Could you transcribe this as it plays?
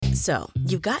So,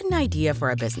 you've got an idea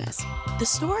for a business, the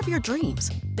store of your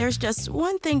dreams. There's just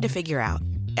one thing to figure out: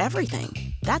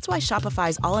 everything. That's why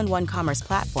Shopify's all-in-one commerce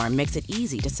platform makes it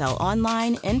easy to sell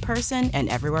online, in person, and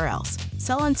everywhere else.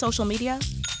 Sell on social media,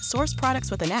 source products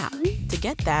with an app to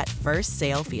get that first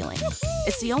sale feeling.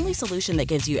 It's the only solution that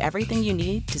gives you everything you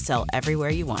need to sell everywhere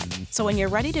you want. So when you're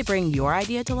ready to bring your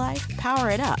idea to life,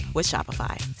 power it up with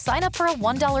Shopify. Sign up for a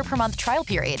 $1 per month trial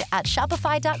period at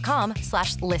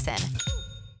shopify.com/listen.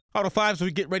 Auto 5, as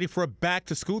we get ready for a back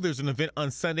to school, there's an event on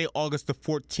Sunday, August the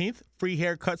 14th. Free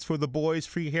haircuts for the boys,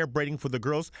 free hair braiding for the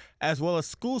girls, as well as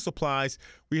school supplies.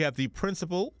 We have the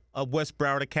principal of West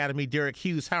Broward Academy, Derrick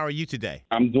Hugue. How are you today?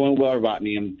 I'm doing well,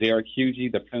 Rodney. I'm Derrick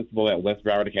Hugue, the principal at West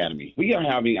Broward Academy. We are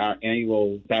having our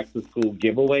annual back to school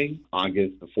giveaway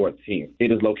August the 14th.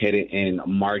 It is located in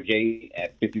Margate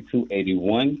at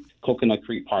 5281 Coconut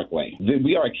Creek Parkway.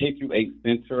 We are a K-8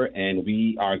 center, and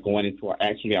we are going into our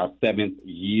 7th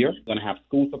year. We're going to have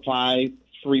school supplies,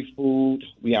 free food.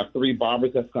 We have 3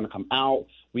 barbers that's going to come out.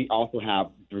 We also have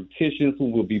beauticians who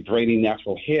will be braiding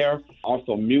natural hair,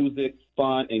 also music,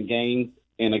 fun, and games.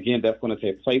 And again, that's going to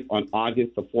take place on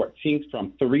August the 14th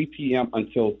from 3 p.m.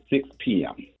 until 6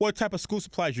 p.m. What type of school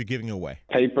supplies are you giving away?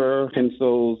 Paper,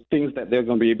 pencils, things that they're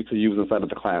going to be able to use inside of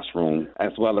the classroom,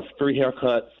 as well as free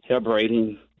haircuts, hair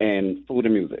braiding, and food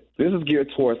and music. This is geared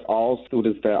towards all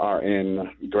students that are in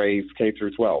grades K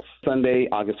through 12. Sunday,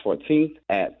 August 14th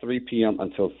at 3 p.m.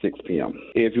 until 6 p.m.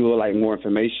 If you would like more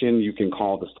information, you can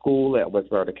call the school at West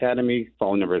Broward Academy.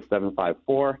 Phone number is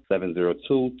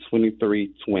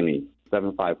 754-702-2320.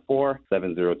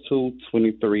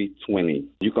 754-702-2320.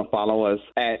 You can follow us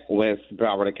at West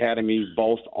Broward Academy,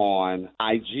 both on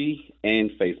IG and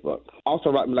Facebook.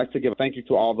 Also, I'd like to give a thank you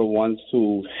to all the ones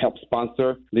who helped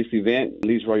sponsor this event: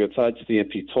 Lee's Royal Touch,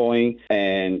 CNP Towing,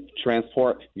 and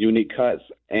Transport, Unique Cuts,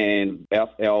 and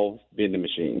FL Vending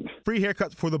Machine. Free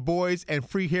haircuts for the boys and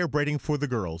free hair braiding for the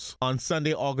girls on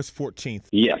Sunday, August 14th.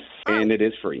 Yes, and it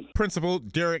is free. Principal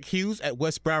Derrick Hugue at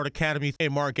West Broward Academy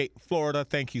in Margate, Florida.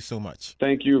 Thank you so much.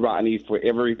 Thank you, Rodney, for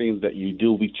everything that you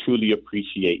do. We truly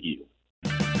appreciate you.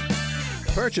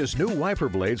 Purchase new wiper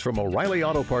blades from O'Reilly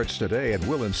Auto Parts today and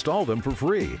we'll install them for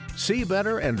free. See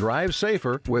better and drive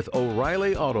safer with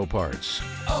O'Reilly Auto Parts.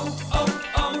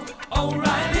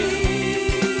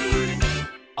 O'Reilly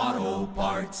Auto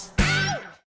Parts.